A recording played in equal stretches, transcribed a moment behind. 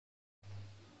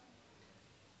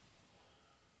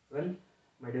Well,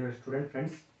 my dear student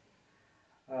friends,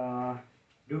 uh,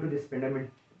 due to this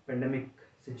pandemic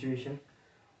situation,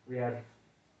 we are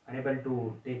unable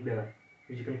to take the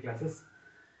physical classes.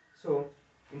 So,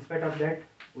 in spite of that,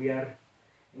 we are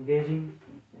engaging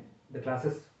the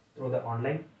classes through the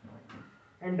online.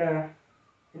 And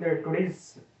in the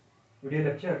today's video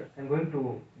lecture, I'm going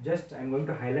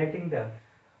to highlighting the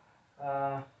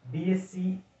uh,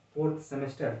 BSc 4th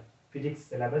semester physics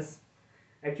syllabus.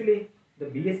 Actually, the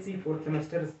BSc 4th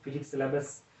semester physics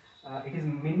syllabus, it is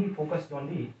mainly focused on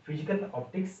the physical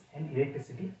optics and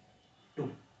electricity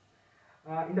too.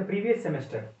 In the previous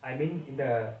semester, I mean in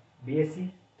the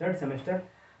BSc 3rd semester,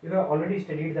 you have already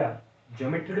studied the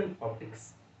geometrical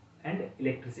optics and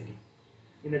electricity.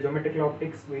 In the geometrical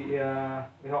optics, we have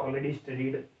already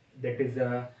studied, that is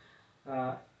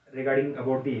uh, regarding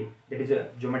about the, that is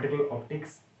geometrical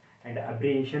optics and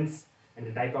abbreviations and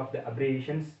the type of the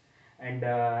abbreviations, and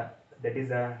that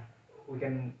is we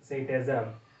can say it as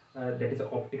that is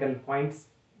optical points.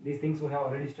 These things we have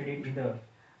already studied in the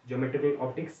geometrical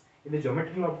optics. In the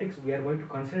geometrical optics, we are going to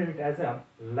consider it as a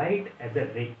light as a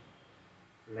ray.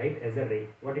 Light as a ray.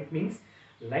 What it means?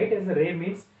 Light as a ray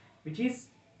means which is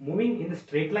moving in the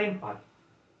straight line path.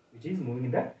 Which is moving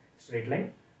in the straight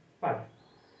line path.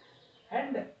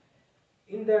 And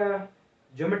in the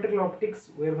geometrical optics,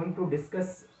 we are going to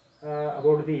discuss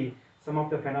about the some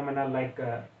of the phenomena like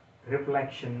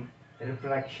reflection,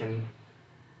 refraction,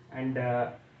 and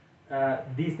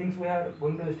these things we are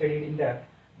going to study in the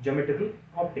geometrical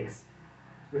optics.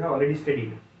 We have already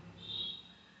studied.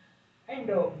 And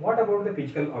what about the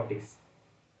physical optics?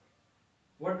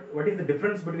 What is the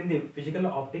difference between the physical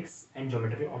optics and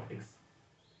geometrical optics?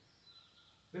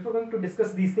 Before going to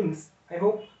discuss these things, I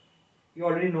hope you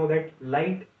already know that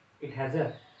light, it has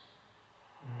a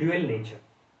dual nature.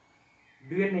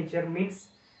 Dual nature means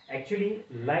actually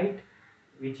light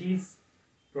which is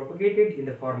propagated in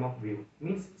the form of wave,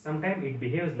 means sometimes it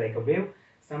behaves like a wave,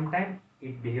 sometimes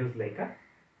it behaves like a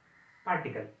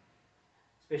particle.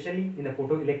 Especially in the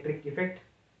photoelectric effect,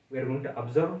 we are going to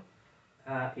observe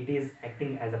it is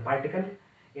acting as a particle.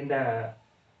 In the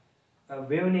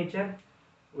wave nature,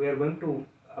 we are going to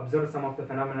observe some of the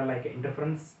phenomena like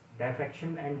interference,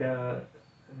 diffraction, and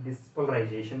this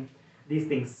polarization. These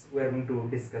things we are going to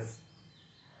discuss.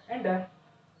 And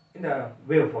in the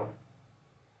waveform.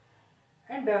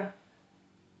 And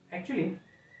actually,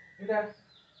 in the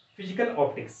physical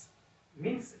optics,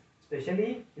 means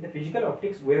especially in the physical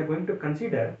optics, we are going to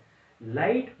consider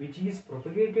light which is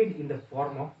propagated in the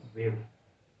form of wave.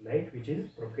 Light which is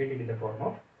propagated in the form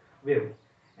of wave.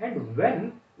 And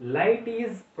when light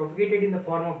is propagated in the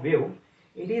form of wave,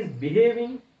 it is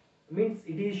behaving, means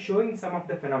it is showing some of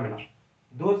the phenomena.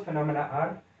 Those phenomena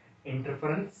are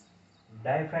interference,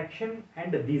 diffraction,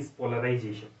 and this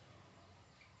polarization.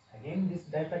 Again, this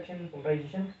diffraction and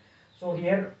polarization. So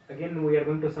here again we are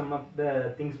going to sum up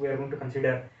the things we are going to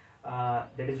consider,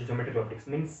 that is geometrical optics,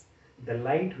 means the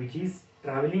light which is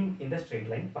traveling in the straight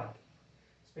line path.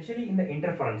 Especially in the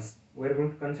interference, we are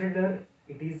going to consider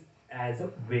it is as a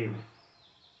wave.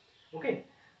 Okay,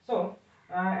 so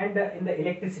and in the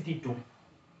electricity too.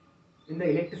 In the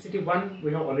electricity one,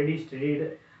 we have already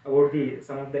studied about the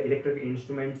some of the electric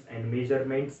instruments and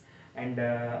measurements, and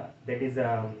that is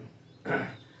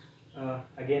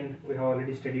again we have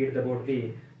already studied about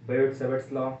the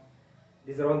Biot-Savart's law.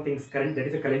 These are all things current, that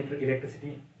is a current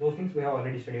electricity. Those things we have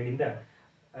already studied in the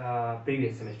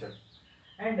previous semester.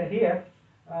 And here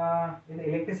in the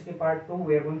electricity part 2,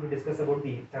 we are going to discuss about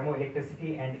the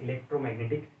thermoelectricity and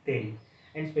electromagnetic theory.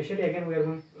 And especially again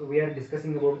we are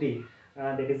discussing about the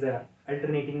that is a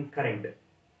alternating current,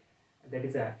 that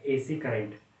is a AC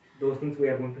current. Those things we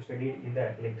are going to study in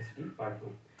the electricity part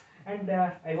 2. And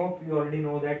I hope you already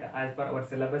know that as per our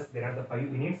syllabus there are the 5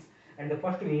 units, and the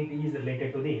first unit is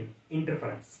related to the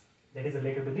interference, that is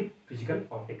related to the physical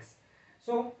optics.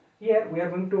 So here we are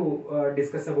going to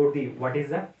discuss about the what is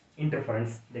the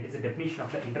interference, that is the definition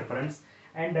of the interference,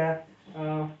 and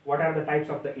what are the types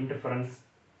of the interference,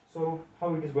 so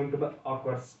how it is going to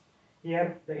occurs.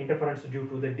 Here the interference due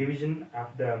to the division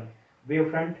of the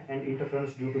wavefront, and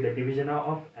interference due to the division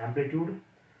of amplitude.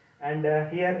 And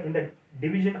here in the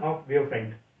division of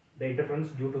wavefront, the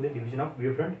interference due to the division of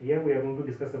wavefront, here we are going to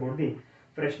discuss about the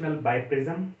Fresnel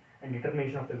biprism and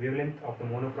determination of the wavelength of the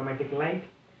monochromatic light.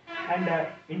 And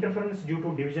interference due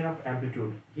to division of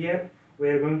amplitude, here we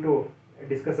are going to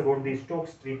discuss about the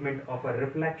Stokes treatment of a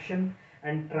reflection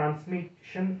and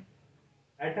transmission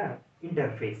at an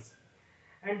interface.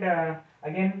 And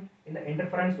again in the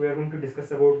interference we are going to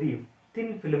discuss about the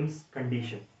thin films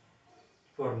condition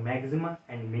for maxima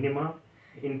and minima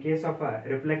in case of a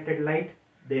reflected light,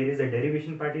 there is a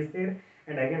derivation part is there,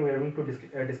 and again we are going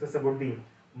to discuss about the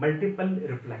multiple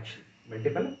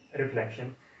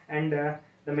reflection, and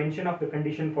the mention of the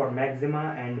condition for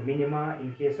maxima and minima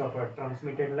in case of a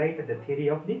transmitted light, the theory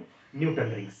of the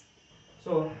Newton rings.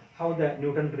 So how the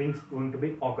Newton rings going to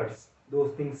be occurs,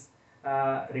 those things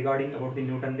regarding about the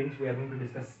Newton rings we are going to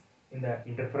discuss in the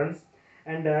interference.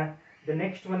 And the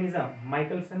next one is a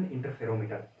Michaelson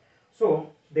interferometer. So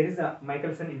there is a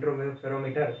Michaelson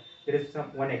interferometer, there is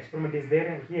one experiment is there,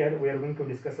 and here we are going to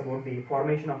discuss about the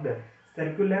formation of the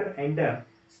circular and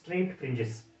straight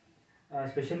fringes.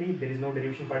 Especially there is no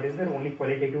derivation part is there, only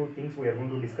qualitative things we are going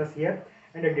to discuss here,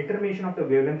 and a determination of the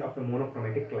wavelength of the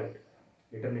monochromatic light.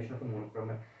 Determination of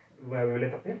the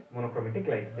wavelength of the monochromatic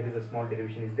light. There is a small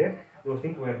derivation is there. Those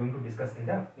things we are going to discuss in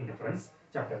the interference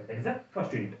chapter. That is the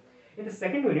first unit. In the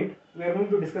second unit, we are going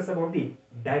to discuss about the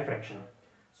diffraction.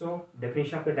 So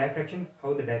definition of the diffraction,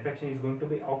 how the diffraction is going to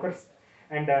be occurs,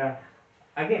 and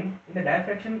again in the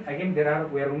diffraction, again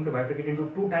we are going to bifurcate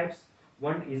into two types.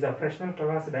 One is a Fresnel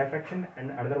class diffraction,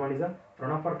 and another one is a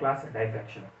Fraunhofer class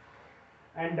diffraction.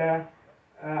 And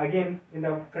again in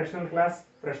the Fresnel class,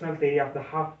 Fresnel theory of the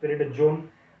half period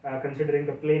zone, considering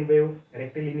the plane wave,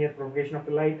 rectilinear propagation of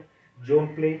the light,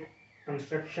 zone plate,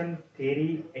 construction,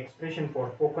 theory, expression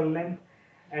for focal length,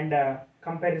 and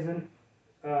comparison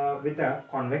with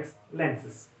convex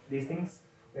lenses. These things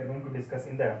we are going to discuss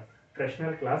in the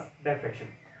Fresnel class diffraction.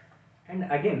 And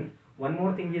again one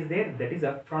more thing is there, that is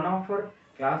a Fraunhofer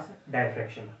class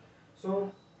diffraction.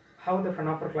 So how the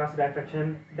Fraunhofer class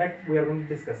diffraction, that we are going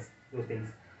to discuss those things.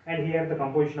 And here the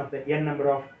composition of the n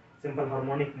number of simple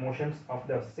harmonic motions of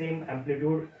the same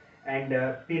amplitude and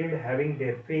period having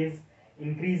their phase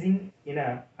increasing in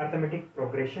a arithmetic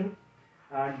progression,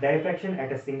 diffraction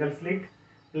at a single slit,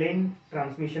 plane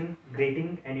transmission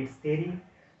grating and its theory,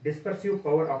 dispersive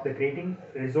power of the grating,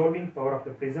 resolving power of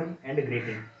the prism and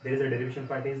grating. There is a derivation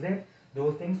part is there.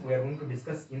 Those things we are going to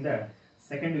discuss in the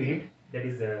second unit, that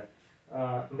is the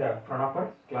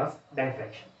Fraunhofer class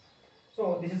diffraction.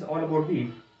 So this is all about the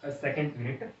second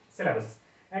unit syllabus.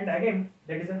 And again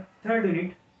that is a third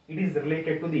unit, it is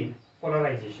related to the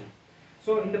polarization.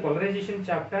 So in the polarization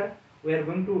chapter we are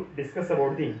going to discuss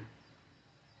about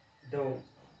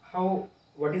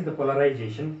what is the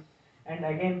polarization, and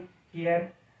again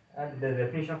here the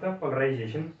definition of the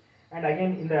polarization, and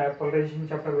again in the polarization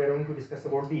chapter we are going to discuss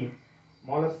about the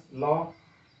Morse law,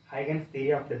 Huygens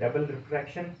theory of the double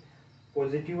refraction,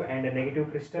 positive and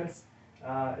negative crystals,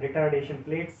 retardation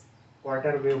plates,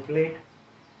 quarter wave plate,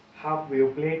 half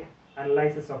wave plate,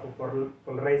 analysis of a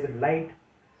polarized light,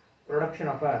 production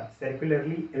of a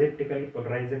circularly elliptically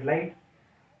polarized light,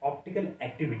 optical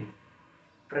activity,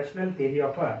 Fresnel theory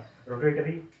of a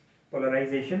rotatory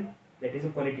polarization. That is a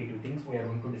qualitative things we are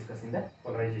going to discuss in the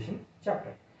polarization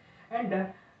chapter.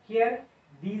 And here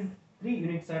these three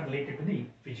units are related to the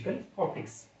physical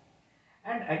optics.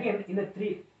 And again in the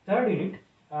third unit,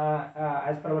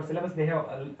 as per our syllabus, they have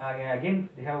again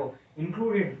they have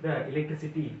included the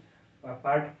electricity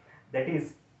part. That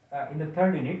is in the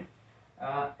third unit,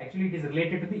 actually it is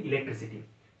related to the electricity.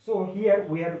 So here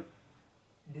we are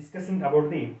discussing about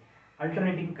the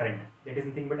alternating current, that is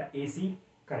nothing but AC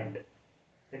current,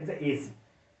 that is the AC.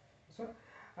 So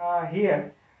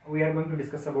here we are going to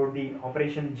discuss about the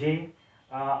operation J,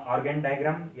 organ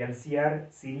diagram,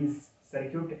 LCR, series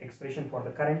circuit, expression for the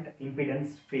current,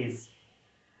 impedance, phase,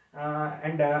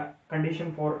 and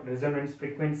condition for resonance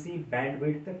frequency,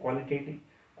 bandwidth,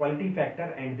 quality factor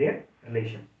and their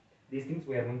relation. These things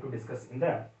we are going to discuss in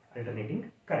the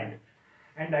alternating current.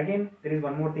 And again there is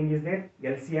one more thing is there,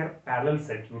 LCR parallel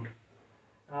circuit.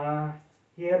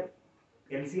 Here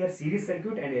LCR series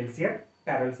circuit and LCR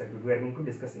parallel circuit we are going to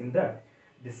discuss in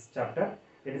this chapter.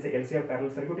 That is the LCR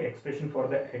parallel circuit, expression for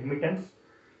the admittance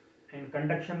and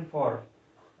conduction for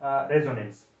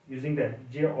resonance using the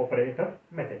J operator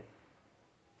method.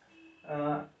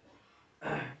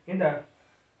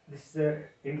 This is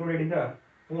included in the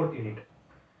fourth unit.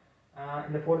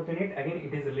 In the fourth unit again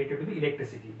it is related to the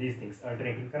electricity, these things,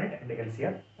 alternating current and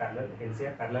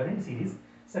LCR parallel and series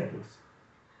circuits.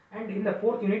 And in the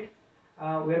fourth unit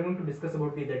we are going to discuss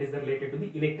about that is related to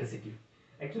the electricity.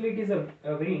 Actually it is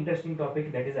a very interesting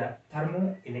topic, that is a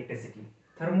thermoelectricity.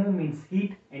 Thermo means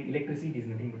heat and electricity is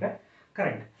nothing but a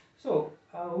current. So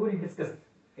we will discuss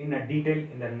in a detail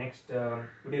in the next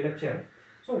video lecture.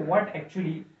 So what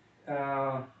actually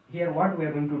here what we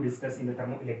are going to discuss in the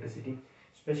thermoelectricity,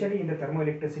 especially in the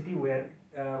thermoelectricity we are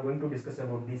going to discuss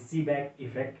about the Seebeck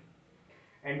effect,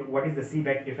 and what is the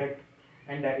Seebeck effect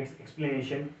and its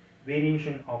explanation,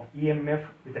 variation of EMF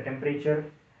with the temperature,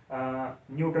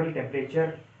 neutral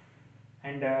temperature,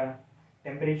 and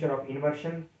temperature of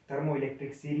inversion,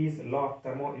 thermoelectric series, law of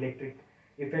thermoelectric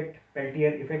effect,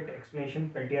 Peltier effect explanation,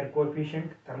 Peltier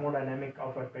coefficient, thermodynamic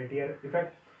of a Peltier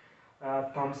effect,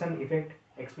 Thomson effect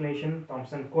explanation,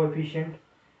 Thomson coefficient,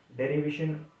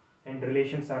 derivation and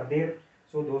relations are there.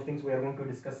 So those things we are going to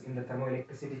discuss in the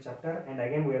thermoelectricity chapter, and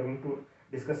again we are going to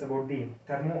discuss about the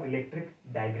thermoelectric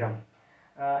diagram,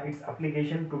 its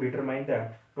application to determine the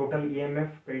total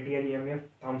EMF, Peltier EMF,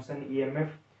 Thomson EMF,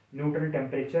 neutral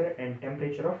temperature and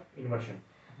temperature of inversion.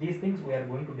 These things we are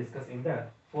going to discuss in the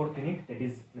fourth unit, that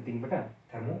is nothing but a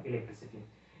thermoelectricity.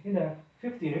 In the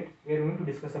fifth unit we are going to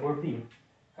discuss about the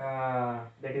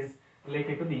that is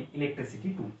related to the electricity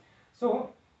too.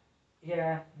 So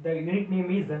yeah, the unit name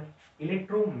is the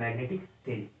electromagnetic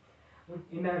theory.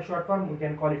 In a short form we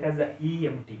can call it as the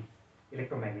EMT,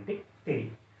 electromagnetic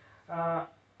theory.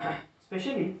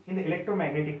 Especially in the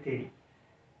electromagnetic theory,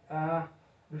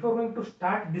 before going to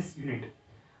start this unit,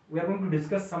 we are going to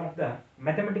discuss some of the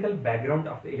mathematical background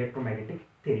of the electromagnetic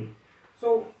theory.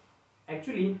 So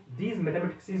actually these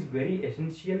mathematics is very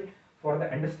essential for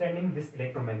the understanding this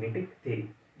electromagnetic theory.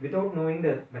 Without knowing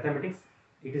the mathematics,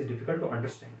 it is difficult to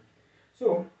understand.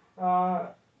 So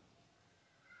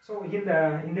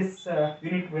in this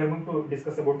unit we are going to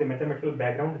discuss about the mathematical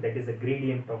background, that is the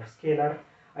gradient of scalar.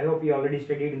 I hope you already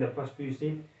studied in the first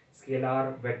PUC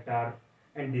scalar, vector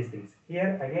and these things.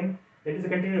 Here again that is a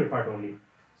continued part only.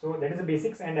 So that is the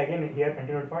basics, and again here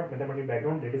continued part, mathematical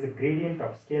background, that is a gradient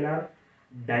of scalar,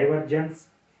 divergence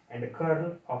and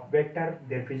curl of vector,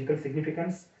 their physical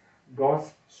significance,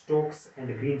 Gauss, Stokes and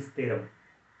Green's theorem.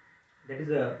 That is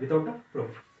without a proof.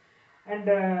 And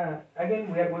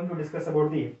again we are going to discuss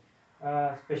about the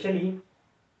especially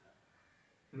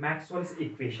Maxwell's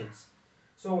equations.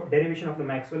 So derivation of the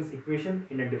Maxwell's equation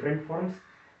in a different forms,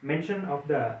 mention of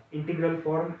the integral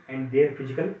form and their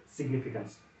physical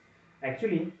significance.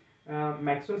 Actually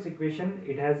Maxwell's equation,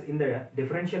 it has in the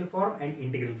differential form and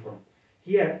integral form.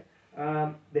 Here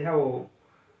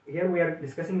here we are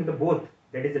discussing the both,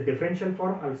 that is the differential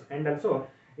form also, and also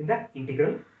in the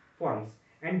integral forms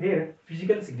and their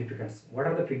physical significance. What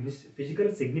are the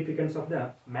physical significance of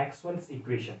the Maxwell's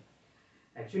equation?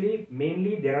 Actually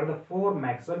mainly there are the four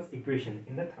Maxwell's equation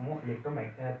in the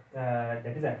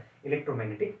that is a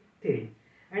electromagnetic theory.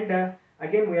 And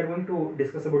again we are going to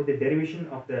discuss about the derivation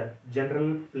of the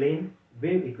general plane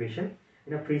wave equation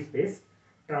in a free space,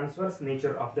 transverse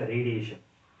nature of the radiation,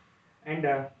 and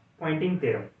pointing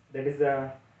theorem. That is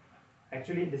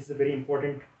actually this is a very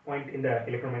important point in the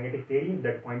electromagnetic theory,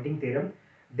 that pointing theorem,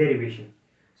 derivation.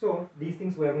 So these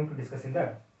things we are going to discuss in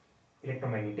the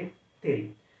electromagnetic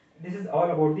theory. This is all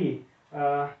about the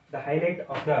highlight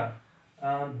of the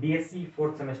BSc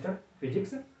 4th semester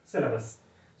physics syllabus.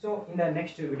 So in the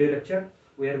next video lecture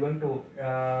we are going to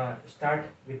start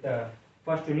with the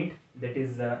first unit, that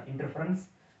is interference.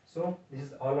 So this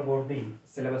is all about the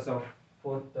syllabus of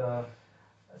 4th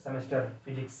semester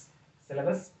physics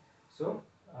syllabus. So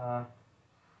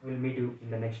we'll meet you in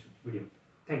the next video.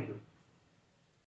 Thank you.